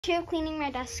To cleaning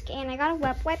my desk, and I got a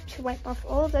wet wipe to wipe off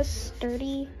all of this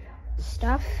dirty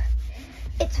stuff.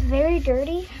 It's very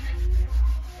dirty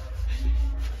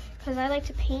because I like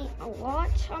to paint a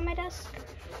lot on my desk.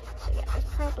 So yeah, that's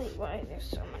probably why there's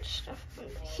so much stuff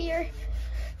under here.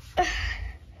 I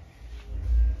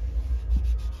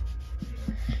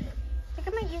think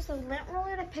I might use the lint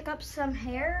roller to pick up some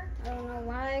hair. I don't know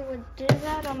why I would do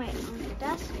that on the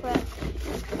desk, but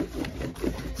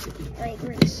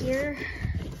right here.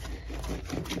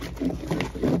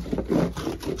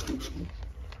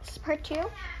 This is part 2.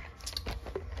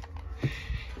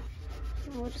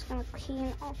 And we're just gonna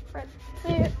clean off right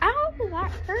there. Ow,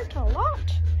 that hurt a lot.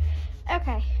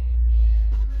 Okay.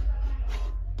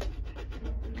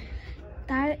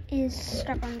 That is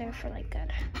stuck on there for like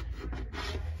good.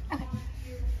 Okay.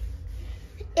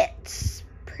 It's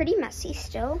pretty messy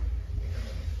still.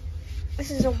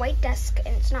 This is a white desk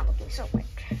and it's not looking so white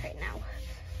right now.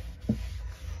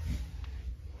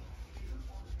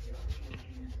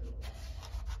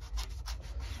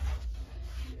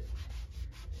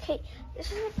 Okay,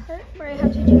 this is the part where I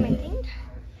have to do my thing.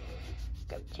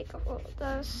 Gonna take off all of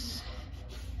this.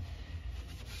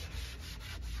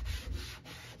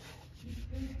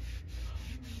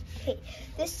 Okay,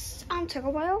 this took a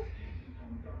while.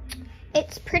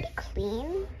 It's pretty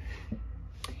clean.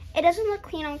 It doesn't look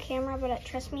clean on camera, but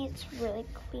trust me, it's really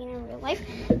clean in real life.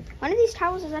 One of these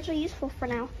towels is actually useful for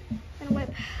now. I'm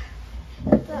gonna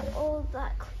wipe all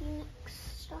that cleaning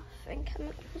stuff and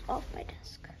chemicals off my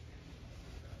desk.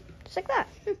 Just like that.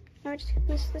 Now I just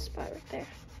missed this spot right there.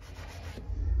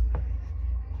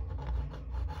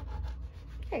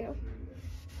 There you go.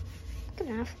 Good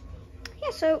enough.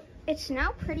 Yeah, so it's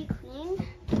now pretty clean.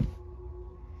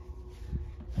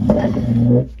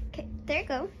 Okay, there you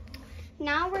go.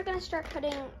 Now we're gonna start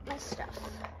putting my stuff.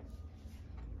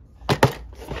 Okay,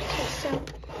 so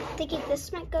I think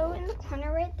this might go in the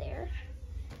corner right there.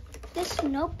 This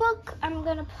notebook I'm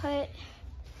gonna put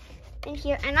in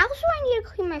here, and also I need to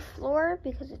clean my floor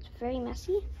because it's very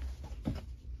messy.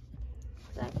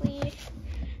 Exactly.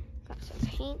 Got some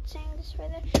paint saying this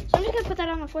right there. So I'm just gonna put that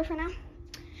on the floor for now.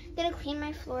 I'm gonna clean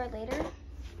my floor later.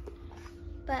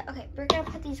 But okay, we're gonna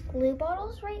put these glue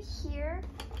bottles right here.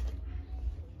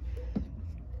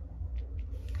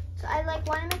 So I want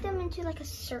to make them into like a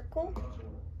circle,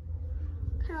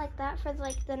 kind of like that for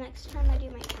like the next time I do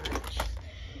my arts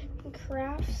and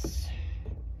crafts.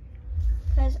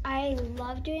 Because I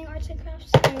love doing arts and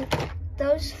crafts, and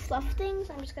those fluff things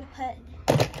I'm just gonna put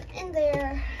in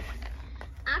there.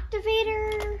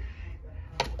 Activator,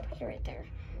 put it right there.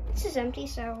 This is empty,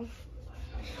 so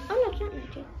oh no, it's not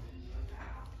empty.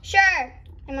 Sure.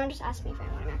 My mom just asked me if I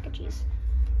want mac and cheese.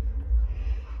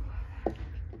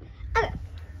 Okay.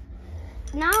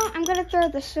 Now I'm gonna throw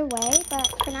this away, but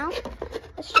for now,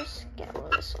 let's just get all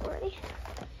of this already.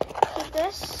 So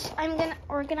this, I'm gonna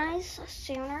organize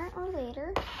sooner or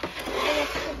later. I'm gonna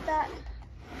put that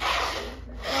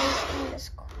right in this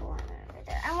corner right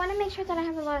there. I wanna make sure that I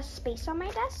have a lot of space on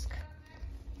my desk.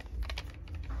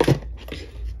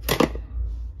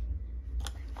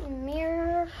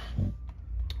 Mirror.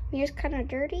 Mirror's kind of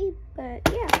dirty, but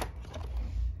yeah.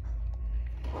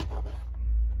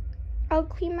 I'll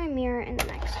clean my mirror in the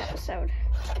next episode.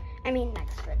 I mean,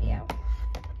 next video.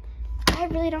 I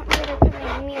really don't know where to put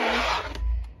my mirror.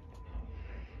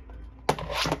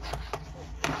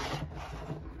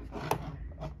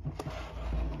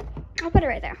 I'll put it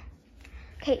right there.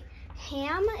 Okay,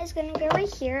 Ham is gonna go right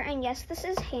here, and yes, this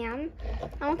is Ham.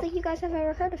 I don't think you guys have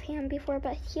ever heard of Ham before,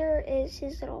 but here is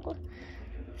his little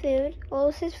food.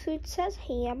 Well, his food says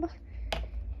Ham.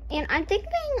 And I'm thinking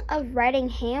of writing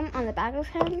Ham on the back of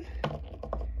him,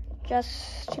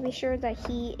 just to be sure that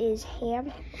he is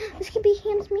Ham. This could be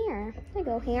Ham's mirror. There you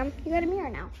go, Ham. You got a mirror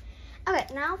now. Okay,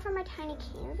 now for my tiny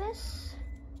canvas.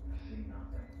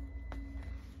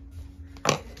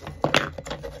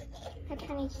 My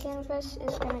tiny canvas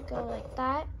is gonna go like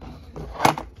that.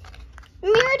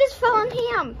 Mirror just fell on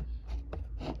Ham.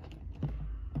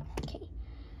 Okay.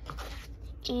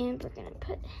 And we're gonna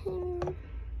put him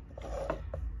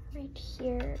right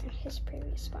here in his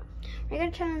previous spot. We're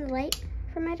gonna turn on the light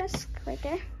for my desk right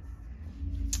there.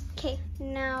 Okay,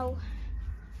 now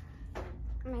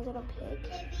my little pig.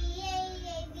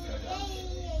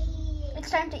 It's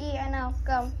time to eat, I know.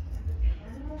 Go.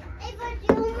 Do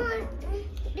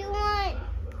you want?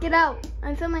 Get out.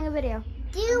 I'm filming a video.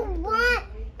 Do you want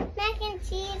mac and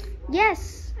cheese?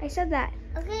 Yes, I said that.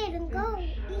 Okay, then go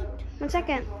eat. 1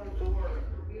 second.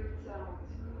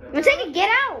 1 second, get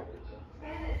out.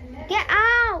 Get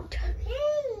out.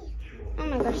 Okay. Oh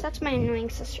my gosh, that's my annoying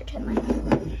sister, Tinley.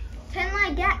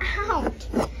 Tinley, get out.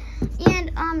 And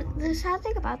the sad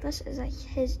thing about this is like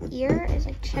his ear is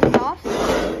like chipped off.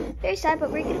 Very sad,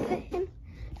 but we're gonna put him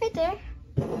right there.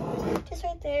 Just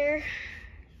right there.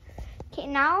 Okay,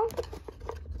 now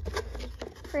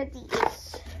for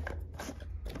these.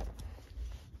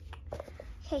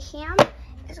 Okay, Ham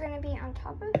is gonna be on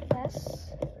top of this.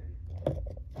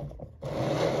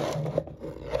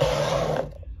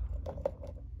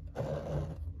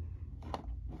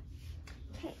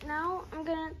 Okay, now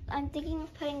I'm thinking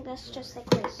of putting this just like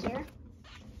right here.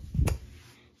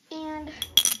 And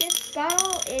this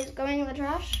bottle is going in the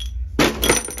trash.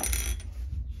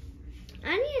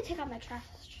 I need to take out my trash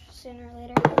sooner or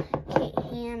later. Okay,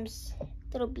 Ham's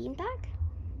little beanbag.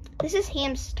 This is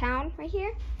Ham's town right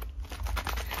here.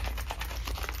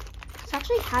 This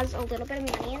actually has a little bit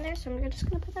of money in there, so I'm just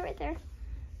gonna put that right there.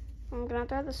 I'm gonna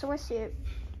throw this away soon.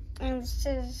 And this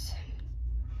is,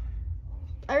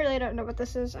 I really don't know what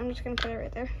this is. I'm just gonna put it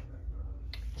right there.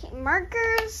 Okay,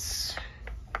 markers.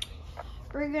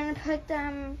 We're gonna put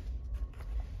them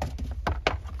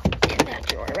in that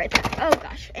drawer right there. Oh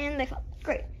gosh, and they fell.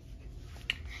 Great.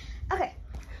 Okay.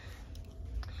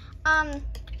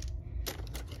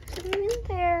 Put them in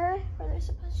there where they're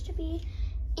supposed to be,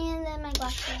 and then my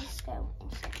glasses go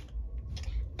inside.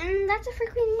 And that's it for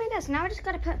cleaning my desk. Now I just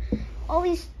gotta put all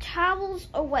these towels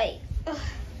away. Ugh.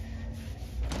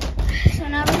 So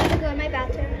now we're gonna go to my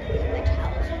bathroom and put my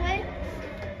towels away.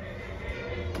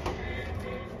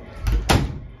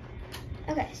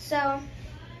 Okay, so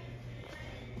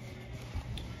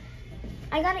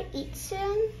I gotta eat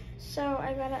soon, so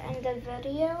I gotta end the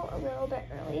video a little bit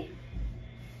early.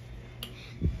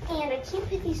 And I can't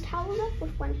pick these towels up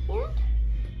with one hand.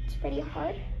 It's pretty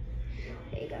hard.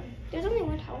 There you go. There's only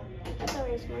one towel. That's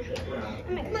always more.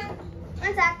 I'm like, Mom,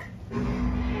 one sec.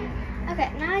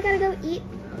 Okay, now I gotta go eat.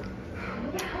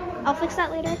 I'll fix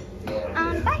that later.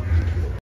 Bye.